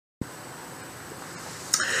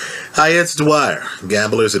Hi, it's Dwyer,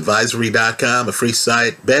 gamblersadvisory.com, a free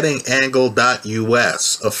site,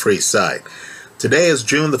 bettingangle.us, a free site. Today is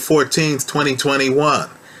June the 14th, 2021.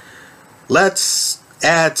 Let's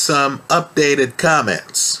add some updated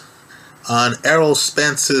comments on Errol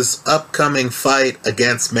Spence's upcoming fight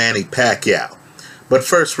against Manny Pacquiao. But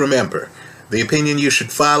first, remember, the opinion you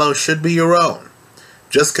should follow should be your own.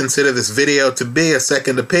 Just consider this video to be a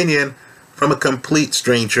second opinion from a complete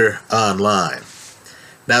stranger online.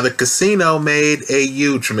 Now, the casino made a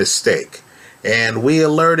huge mistake, and we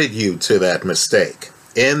alerted you to that mistake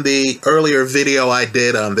in the earlier video I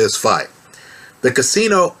did on this fight. The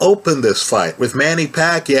casino opened this fight with Manny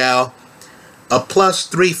Pacquiao a plus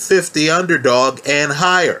 350 underdog and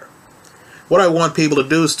higher. What I want people to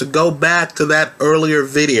do is to go back to that earlier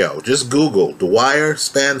video. Just Google Dwyer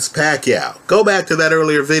Spence Pacquiao. Go back to that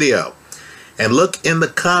earlier video and look in the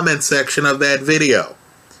comment section of that video.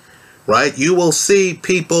 Right? You will see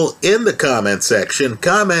people in the comment section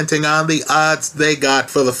commenting on the odds they got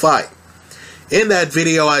for the fight. In that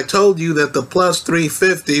video, I told you that the plus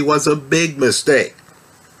 350 was a big mistake.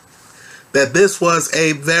 That this was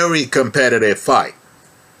a very competitive fight.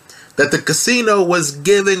 That the casino was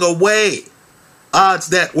giving away odds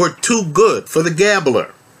that were too good for the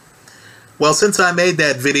gambler. Well, since I made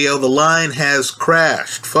that video, the line has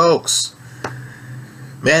crashed, folks.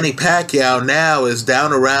 Manny Pacquiao now is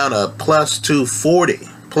down around a plus 240,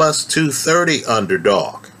 plus 230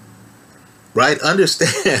 underdog. Right?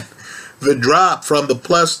 Understand the drop from the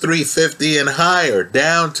plus 350 and higher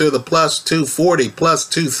down to the plus 240, plus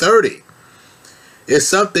 230 is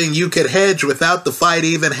something you could hedge without the fight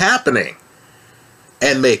even happening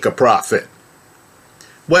and make a profit.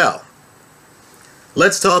 Well,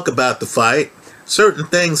 let's talk about the fight. Certain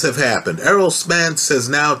things have happened. Errol Spence has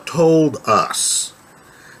now told us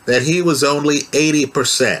that he was only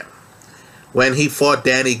 80% when he fought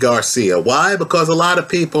Danny Garcia. Why? Because a lot of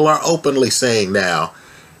people are openly saying now,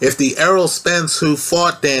 if the Errol Spence who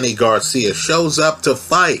fought Danny Garcia shows up to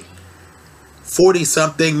fight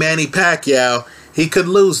 40-something Manny Pacquiao, he could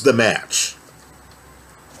lose the match.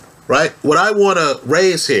 Right? What I want to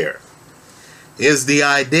raise here is the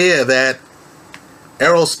idea that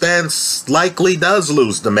Errol Spence likely does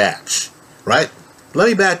lose the match. Right? Let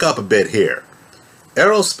me back up a bit here.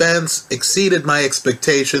 Errol Spence exceeded my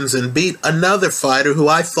expectations and beat another fighter who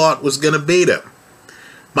I thought was going to beat him,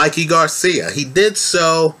 Mikey Garcia. He did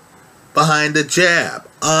so behind a jab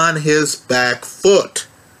on his back foot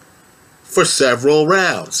for several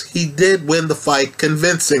rounds. He did win the fight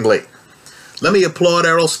convincingly. Let me applaud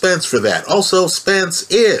Errol Spence for that. Also, Spence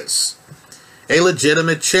is a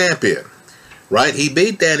legitimate champion, right? He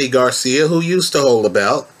beat Danny Garcia, who used to hold the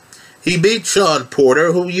belt. He beat Shawn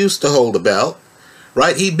Porter, who used to hold the belt.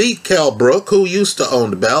 Right, he beat Kell Brook, who used to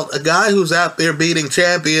own the belt, a guy who's out there beating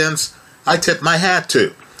champions I tip my hat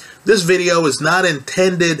to. This video is not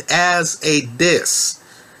intended as a diss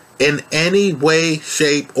in any way,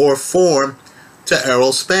 shape, or form to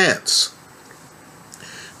Errol Spence.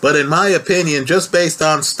 But in my opinion, just based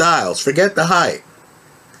on styles, forget the height,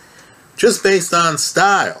 just based on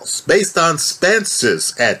styles, based on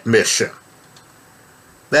Spence's admission,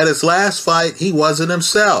 that his last fight, he wasn't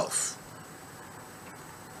himself.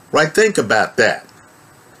 Right, think about that.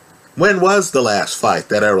 When was the last fight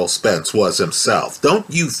that Errol Spence was himself? Don't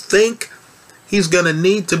you think he's going to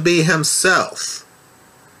need to be himself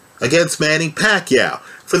against Manny Pacquiao?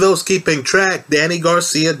 For those keeping track, Danny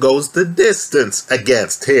Garcia goes the distance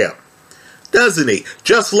against him, doesn't he?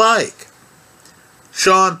 Just like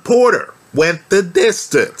Shawn Porter went the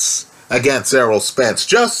distance against Errol Spence,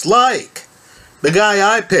 just like the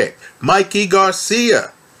guy I picked, Mikey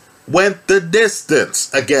Garcia, went the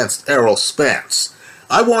distance against Errol Spence.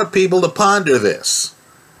 I want people to ponder this.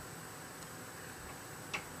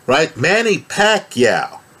 Right? Manny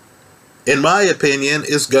Pacquiao, in my opinion,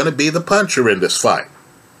 is going to be the puncher in this fight.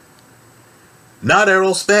 Not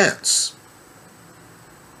Errol Spence.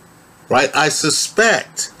 Right? I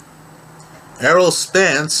suspect Errol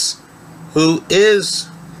Spence, who is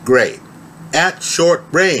great at short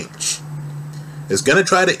range, is going to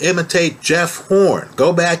try to imitate Jeff Horn.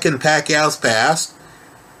 Go back in Pacquiao's past.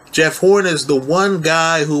 Jeff Horn is the one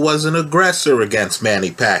guy who was an aggressor against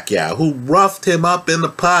Manny Pacquiao, who roughed him up in the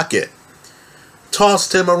pocket,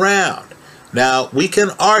 tossed him around. Now, we can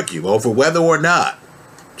argue over whether or not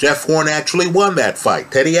Jeff Horn actually won that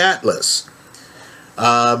fight. Teddy Atlas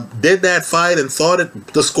did that fight and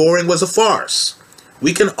thought the scoring was a farce.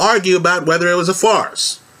 We can argue about whether it was a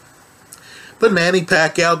farce. But Manny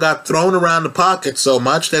Pacquiao got thrown around the pocket so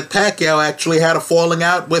much that Pacquiao actually had a falling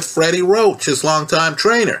out with Freddie Roach, his longtime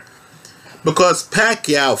trainer, because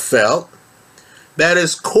Pacquiao felt that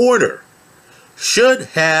his corner should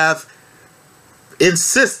have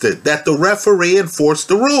insisted that the referee enforce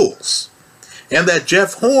the rules, and that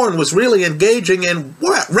Jeff Horn was really engaging in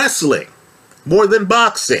wrestling more than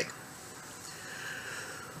boxing.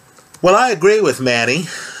 Well, I agree with Manny.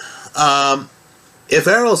 If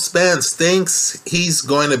Errol Spence thinks he's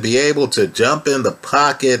going to be able to jump in the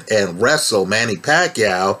pocket and wrestle Manny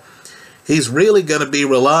Pacquiao, he's really going to be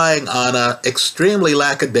relying on an extremely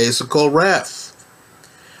lackadaisical ref.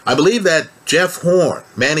 I believe that Jeff Horn,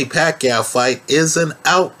 Manny Pacquiao fight is an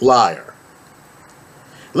outlier.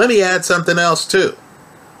 Let me add something else too.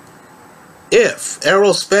 If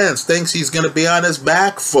Errol Spence thinks he's going to be on his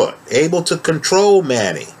back foot, able to control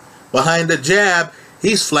Manny behind the jab,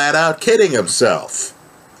 he's flat out kidding himself.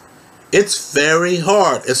 It's very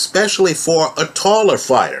hard, especially for a taller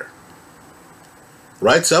fighter.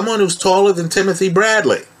 Right? Someone who's taller than Timothy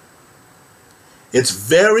Bradley. It's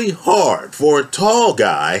very hard for a tall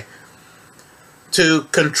guy to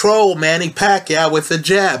control Manny Pacquiao with the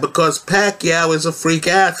jab, because Pacquiao is a freak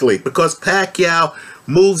athlete, because Pacquiao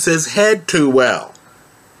moves his head too well.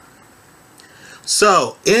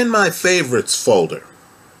 So, in my favorites folder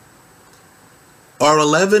are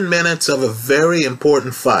 11 minutes of a very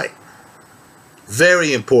important fight.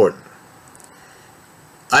 Very important.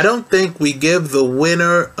 I don't think we give the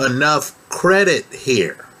winner enough credit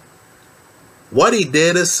here. What he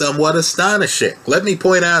did is somewhat astonishing. Let me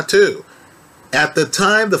point out too, at the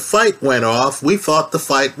time the fight went off, we thought the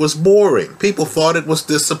fight was boring. People thought it was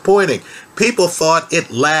disappointing. People thought it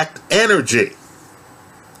lacked energy.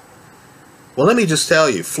 Well, let me just tell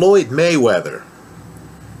you, Floyd Mayweather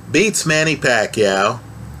beats Manny Pacquiao,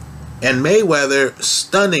 and Mayweather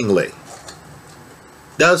stunningly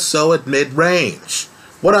does so at mid-range.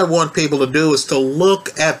 What I want people to do is to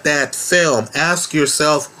look at that film. Ask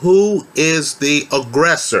yourself, who is the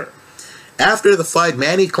aggressor? After the fight,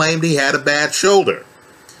 Manny claimed he had a bad shoulder.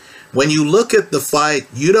 When you look at the fight,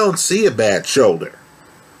 you don't see a bad shoulder.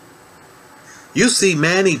 You see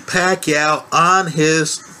Manny Pacquiao on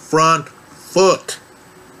his front foot.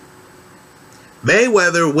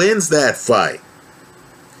 Mayweather wins that fight.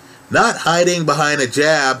 Not hiding behind a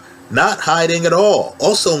jab, not hiding at all.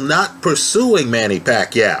 Also not pursuing Manny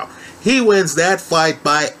Pacquiao. He wins that fight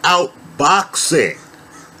by outboxing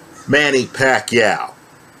Manny Pacquiao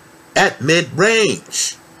at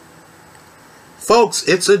mid-range. Folks,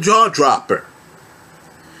 it's a jaw-dropper.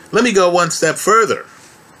 Let me go one step further.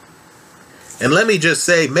 And let me just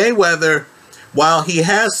say, Mayweather, while he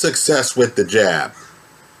has success with the jab,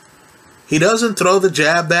 he doesn't throw the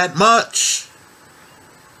jab that much.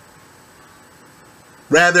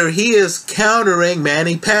 Rather, he is countering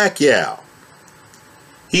Manny Pacquiao.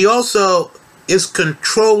 He also is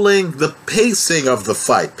controlling the pacing of the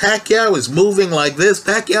fight. Pacquiao is moving like this.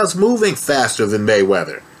 Pacquiao's moving faster than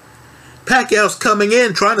Mayweather. Pacquiao's coming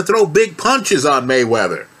in trying to throw big punches on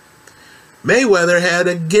Mayweather. Mayweather had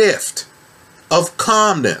a gift of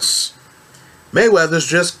calmness. Mayweather's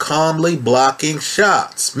just calmly blocking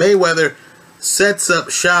shots. Mayweather sets up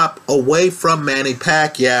shop away from Manny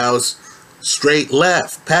Pacquiao's straight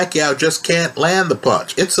left. Pacquiao just can't land the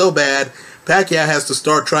punch. It's so bad, Pacquiao has to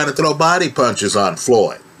start trying to throw body punches on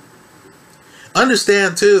Floyd.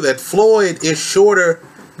 Understand, too, that Floyd is shorter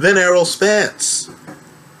than Errol Spence.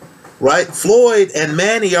 Right? Floyd and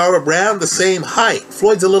Manny are around the same height.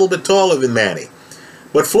 Floyd's a little bit taller than Manny.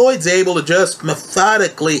 But Floyd's able to just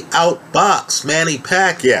methodically outbox Manny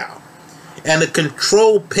Pacquiao and to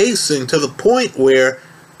control pacing to the point where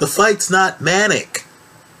the fight's not manic.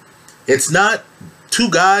 It's not two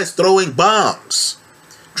guys throwing bombs,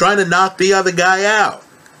 trying to knock the other guy out.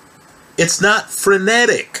 It's not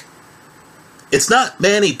frenetic. It's not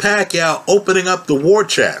Manny Pacquiao opening up the war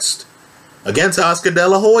chest against Oscar De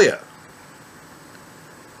La Hoya.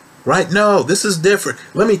 Right? No, this is different.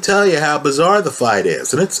 Let me tell you how bizarre the fight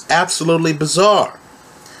is, and it's absolutely bizarre.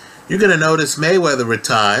 You're going to notice Mayweather at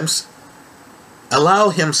times allow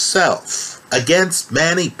himself against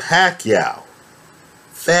Manny Pacquiao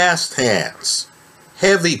fast hands,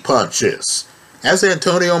 heavy punches. As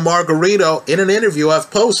Antonio Margarito, in an interview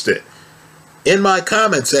I've posted in my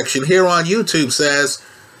comment section here on YouTube, says,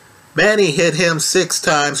 Manny hit him 6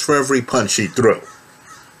 times for every punch he threw.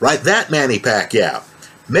 Right? That Manny Pacquiao.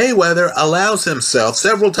 Mayweather allows himself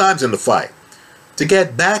several times in the fight to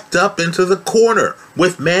get backed up into the corner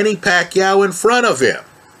with Manny Pacquiao in front of him.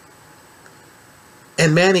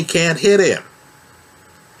 And Manny can't hit him.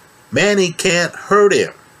 Manny can't hurt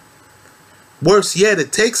him. Worse yet,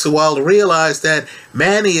 it takes a while to realize that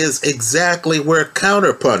Manny is exactly where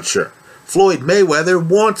counterpuncher Floyd Mayweather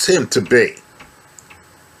wants him to be.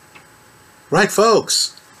 Right,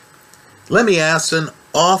 folks? Let me ask an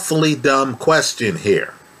awfully dumb question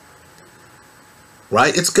here.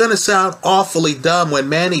 Right? It's going to sound awfully dumb when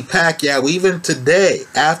Manny Pacquiao, even today,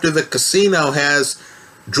 after the casino has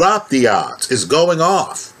dropped the odds, is going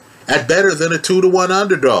off at better than a 2-to-1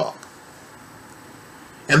 underdog.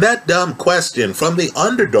 And that dumb question from the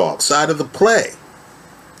underdog side of the play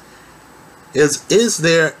is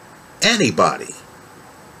there anybody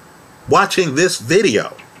watching this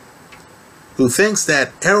video who thinks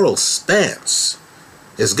that Errol Spence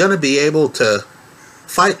is going to be able to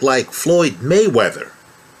fight like Floyd Mayweather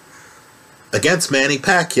against Manny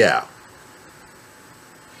Pacquiao?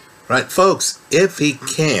 Right, folks, if he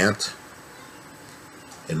can't,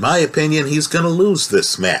 in my opinion, he's going to lose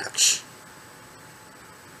this match.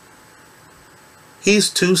 He's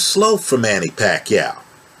too slow for Manny Pacquiao.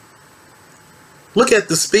 Look at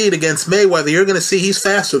the speed against Mayweather. You're going to see he's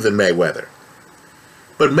faster than Mayweather.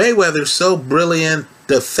 But Mayweather's so brilliant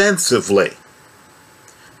defensively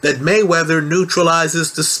that Mayweather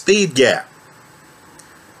neutralizes the speed gap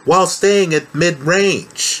while staying at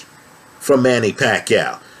mid-range from Manny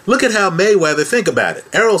Pacquiao. Look at how Mayweather, think about it.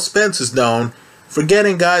 Errol Spence is known for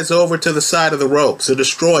getting guys over to the side of the ropes and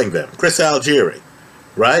destroying them. Chris Algieri,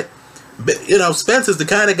 right? But, you know, Spence is the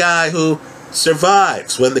kind of guy who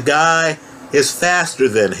survives when the guy is faster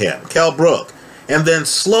than him, Kell Brook, and then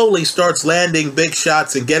slowly starts landing big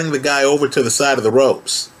shots and getting the guy over to the side of the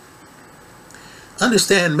ropes.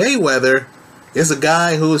 Understand, Mayweather is a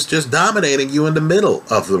guy who is just dominating you in the middle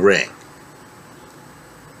of the ring.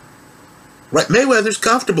 Right? Mayweather's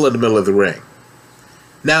comfortable in the middle of the ring.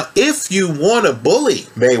 Now, if you want to bully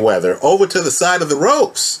Mayweather over to the side of the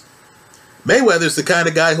ropes, Mayweather's the kind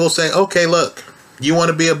of guy who'll say, okay, look, you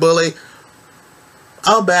want to be a bully?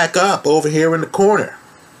 I'll back up over here in the corner.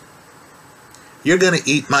 You're going to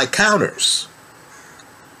eat my counters.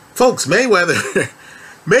 Folks,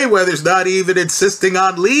 Mayweather's not even insisting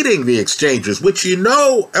on leading the exchanges, which you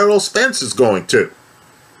know Errol Spence is going to.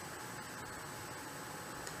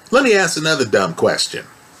 Let me ask another dumb question.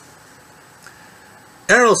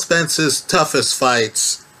 Errol Spence's toughest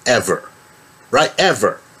fights ever, right?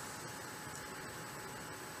 Ever.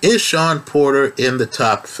 Is Shawn Porter in the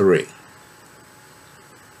top 3?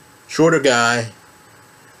 Shorter guy,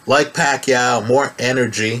 like Pacquiao, more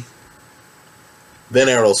energy than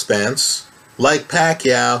Errol Spence. Like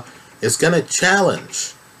Pacquiao, is going to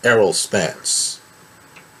challenge Errol Spence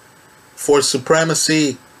for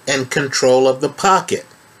supremacy and control of the pocket.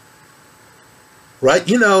 Right?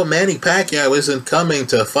 You know, Manny Pacquiao isn't coming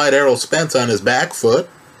to fight Errol Spence on his back foot.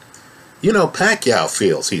 You know, Pacquiao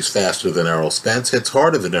feels he's faster than Errol Spence, hits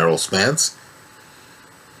harder than Errol Spence.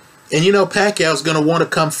 And you know, Pacquiao's going to want to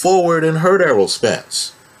come forward and hurt Errol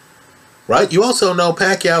Spence. Right? You also know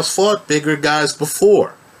Pacquiao's fought bigger guys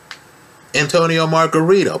before. Antonio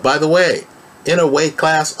Margarito, by the way, in a weight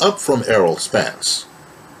class up from Errol Spence.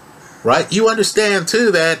 Right? You understand,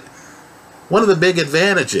 too, that one of the big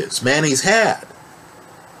advantages Manny's had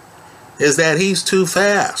is that he's too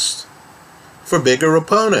fast for bigger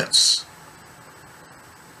opponents.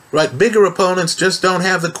 Right? Bigger opponents just don't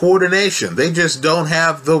have the coordination. They just don't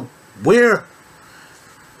have the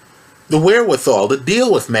wherewithal to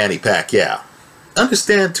deal with Manny Pacquiao.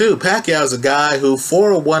 Understand, too, Pacquiao's a guy who,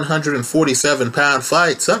 for a 147-pound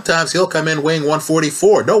fight, sometimes he'll come in weighing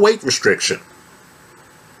 144, no weight restriction.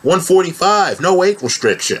 145, no weight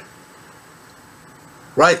restriction.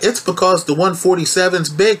 Right? It's because the 147's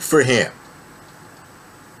big for him.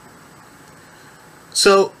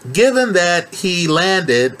 So, given that he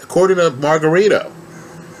landed, according to Margarito,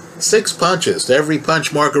 6 punches to every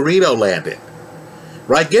punch Margarito landed,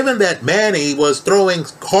 right? Given that Manny was throwing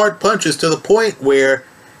hard punches to the point where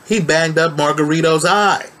he banged up Margarito's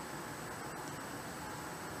eye,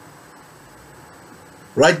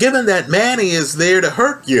 right? Given that Manny is there to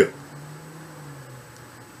hurt you,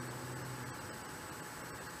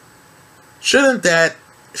 shouldn't that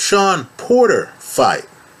Shawn Porter fight,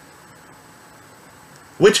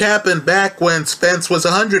 which happened back when Spence was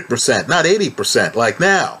 100%, not 80% like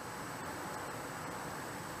now,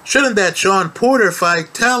 shouldn't that Shawn Porter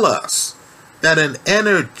fight tell us that an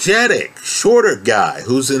energetic, shorter guy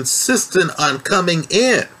who's insistent on coming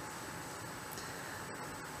in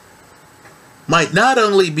might not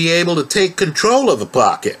only be able to take control of the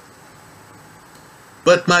pocket,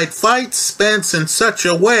 but might fight Spence in such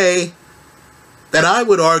a way that I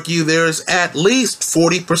would argue there's at least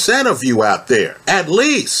 40% of you out there, at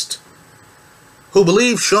least, who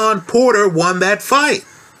believe Shawn Porter won that fight.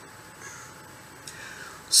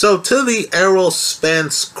 So to the Errol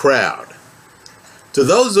Spence crowd, to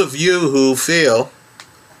those of you who feel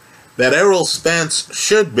that Errol Spence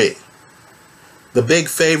should be the big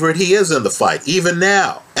favorite he is in the fight, even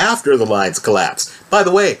now, after the line's collapse. By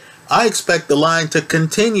the way, I expect the line to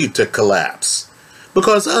continue to collapse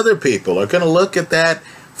because other people are going to look at that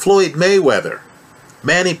Floyd Mayweather,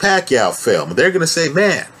 Manny Pacquiao film. They're going to say,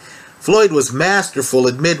 man, Floyd was masterful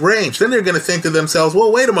at mid-range. Then they're going to think to themselves,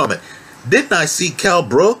 well, wait a moment. Didn't I see Kell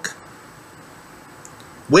Brook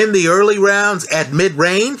win the early rounds at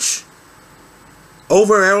mid-range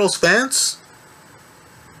over Errol Spence?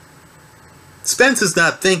 Spence is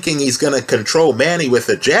not thinking he's going to control Manny with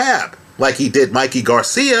a jab like he did Mikey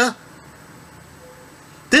Garcia.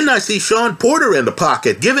 Didn't I see Sean Porter in the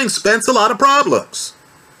pocket giving Spence a lot of problems?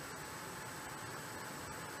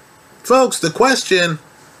 Folks, the question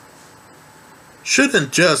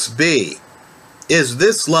shouldn't just be, is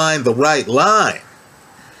this line the right line?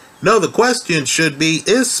 No, the question should be,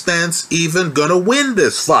 is Spence even going to win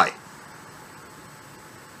this fight?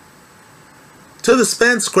 To the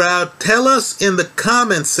Spence crowd, tell us in the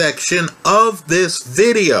comment section of this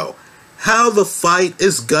video how the fight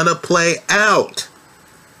is going to play out.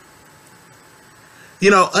 You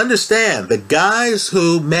know, understand, the guys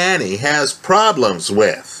who Manny has problems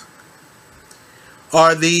with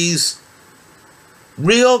are these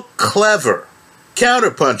real clever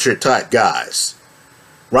counterpuncher type guys,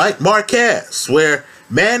 right? Marquez, where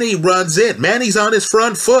Manny runs in. Manny's on his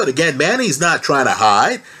front foot. Again, Manny's not trying to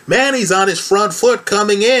hide. Manny's on his front foot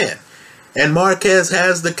coming in. And Marquez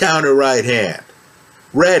has the counter right hand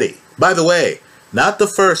ready. By the way, not the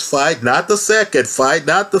first fight, not the second fight,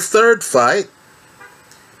 not the third fight.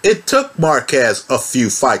 It took Marquez a few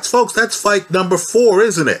fights. Folks, that's fight number 4,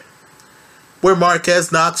 isn't it? Where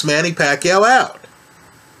Marquez knocks Manny Pacquiao out.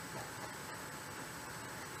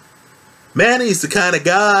 Manny's the kind of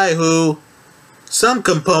guy who some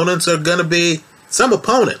opponents are going to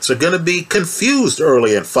be confused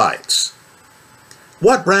early in fights.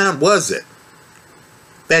 What round was it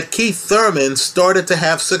that Keith Thurman started to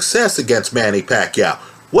have success against Manny Pacquiao?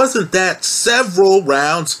 Wasn't that several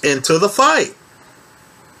rounds into the fight?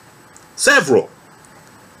 Several.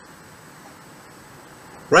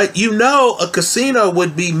 Right? You know a casino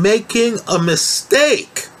would be making a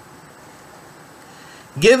mistake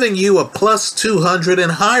giving you a plus 200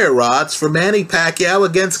 and higher odds for Manny Pacquiao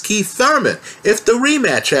against Keith Thurman if the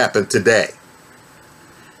rematch happened today.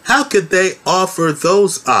 How could they offer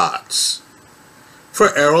those odds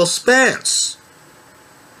for Errol Spence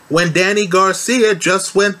when Danny Garcia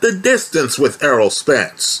just went the distance with Errol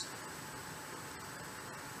Spence?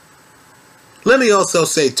 Let me also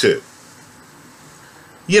say, too,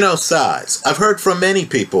 you know, size. I've heard from many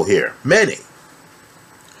people here, many,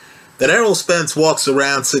 that Errol Spence walks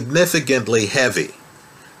around significantly heavy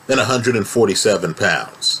than 147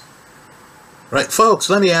 pounds. Right, folks,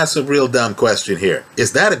 let me ask a real dumb question here.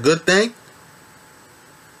 Is that a good thing?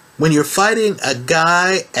 When you're fighting a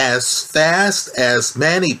guy as fast as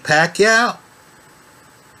Manny Pacquiao?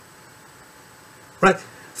 Right,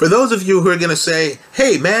 for those of you who are going to say,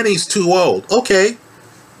 hey, Manny's too old. Okay,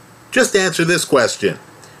 just answer this question.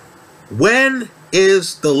 When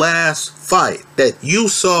is the last fight that you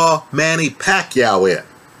saw Manny Pacquiao in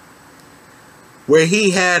where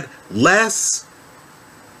he had less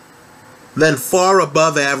than far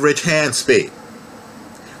above average hand speed?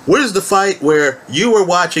 Where's the fight where you were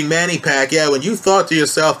watching Manny Pacquiao and you thought to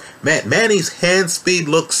yourself, man, Manny's hand speed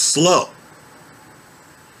looks slow?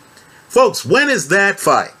 Folks, when is that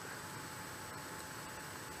fight?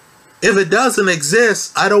 If it doesn't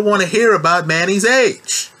exist, I don't want to hear about Manny's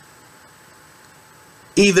age.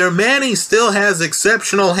 Either Manny still has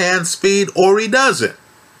exceptional hand speed or he doesn't.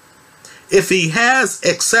 If he has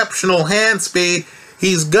exceptional hand speed,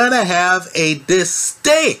 he's going to have a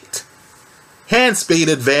distinct hand speed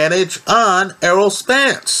advantage on Errol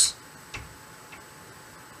Spence.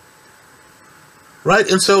 Right?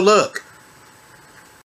 And so look,